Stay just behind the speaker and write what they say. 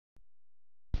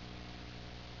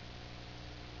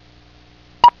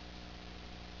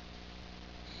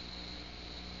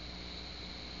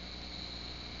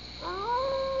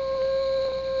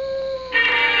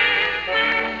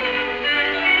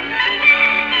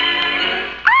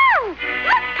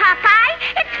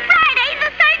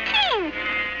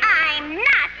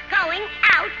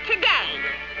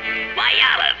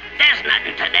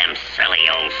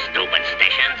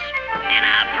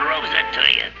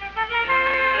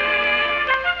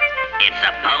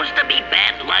supposed to be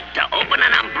bad luck to open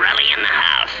an umbrella in the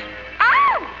house.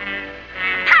 Oh!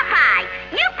 Popeye,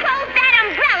 you close that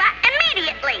umbrella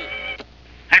immediately.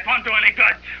 That won't do any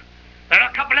good. There are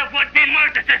a couple of would-be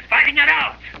murderers fighting it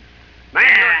out. Man,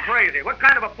 you're crazy. What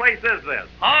kind of a place is this?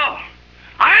 Oh,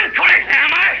 I'm crazy,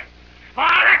 am I? Well,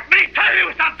 let me tell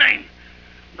you something.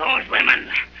 Those women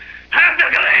have the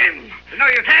gleam. No,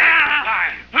 you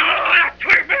can't. Oh, that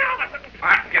twig bill. All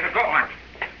right, get it going.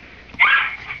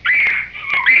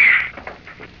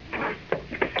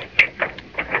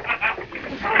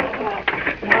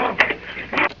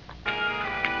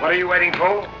 What are you waiting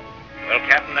for? Well,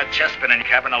 Captain, that chest's been in your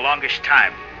cabin the longest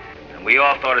time. And we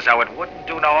all thought as how it wouldn't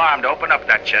do no harm to open up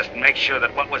that chest and make sure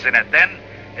that what was in it then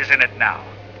is in it now.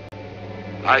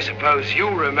 I suppose you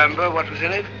remember what was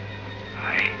in it?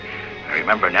 I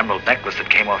remember an emerald necklace that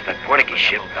came off that Portuguese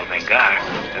ship, El Vengar.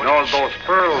 And all those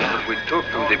pearls that we took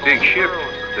from the big ship,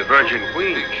 the Virgin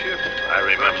Queen. I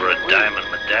remember a diamond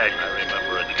medallion. I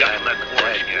remember a diamond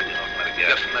medallion.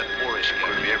 From that forest.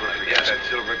 Could we ever forget that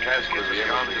silver casket? Could we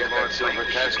ever forget that silver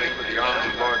casket for the arms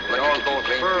of Lord? And all those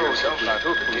pearls that we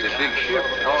took from the big ship,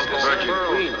 and all the Virgin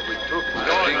Queen that we took from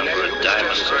the big ship. A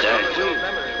diamond medallion.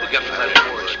 We got from that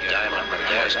forest. Diamond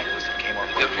medallion.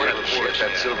 If we ever forget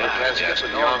that silver casket for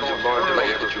the arms of Lord, do we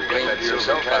ever forget that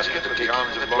silver casket for the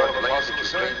arms of Lord?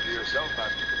 Claim to yourself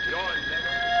after continuing.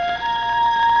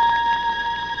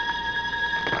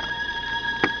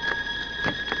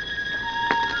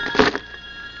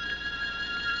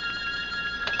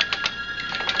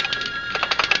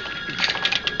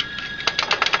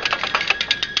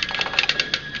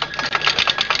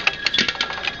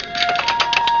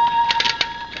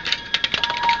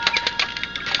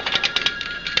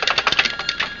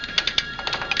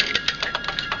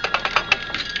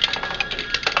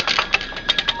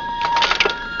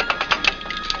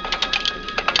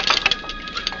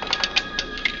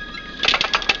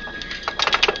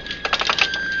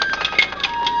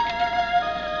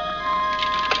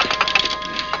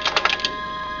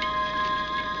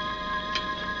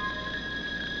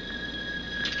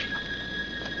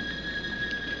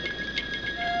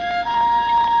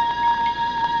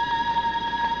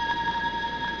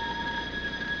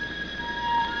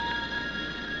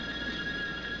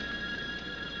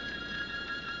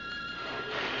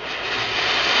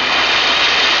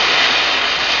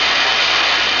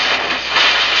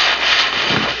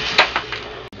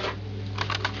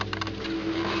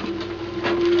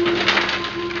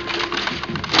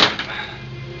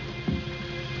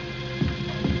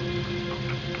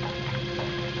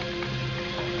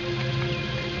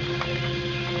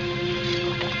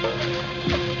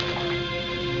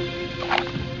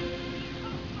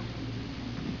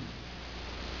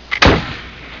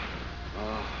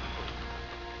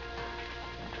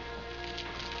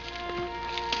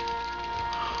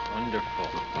 Wonderful.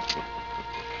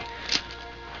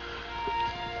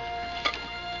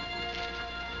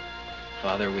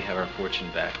 Father, we have our fortune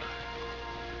back.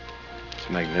 It's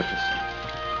magnificent.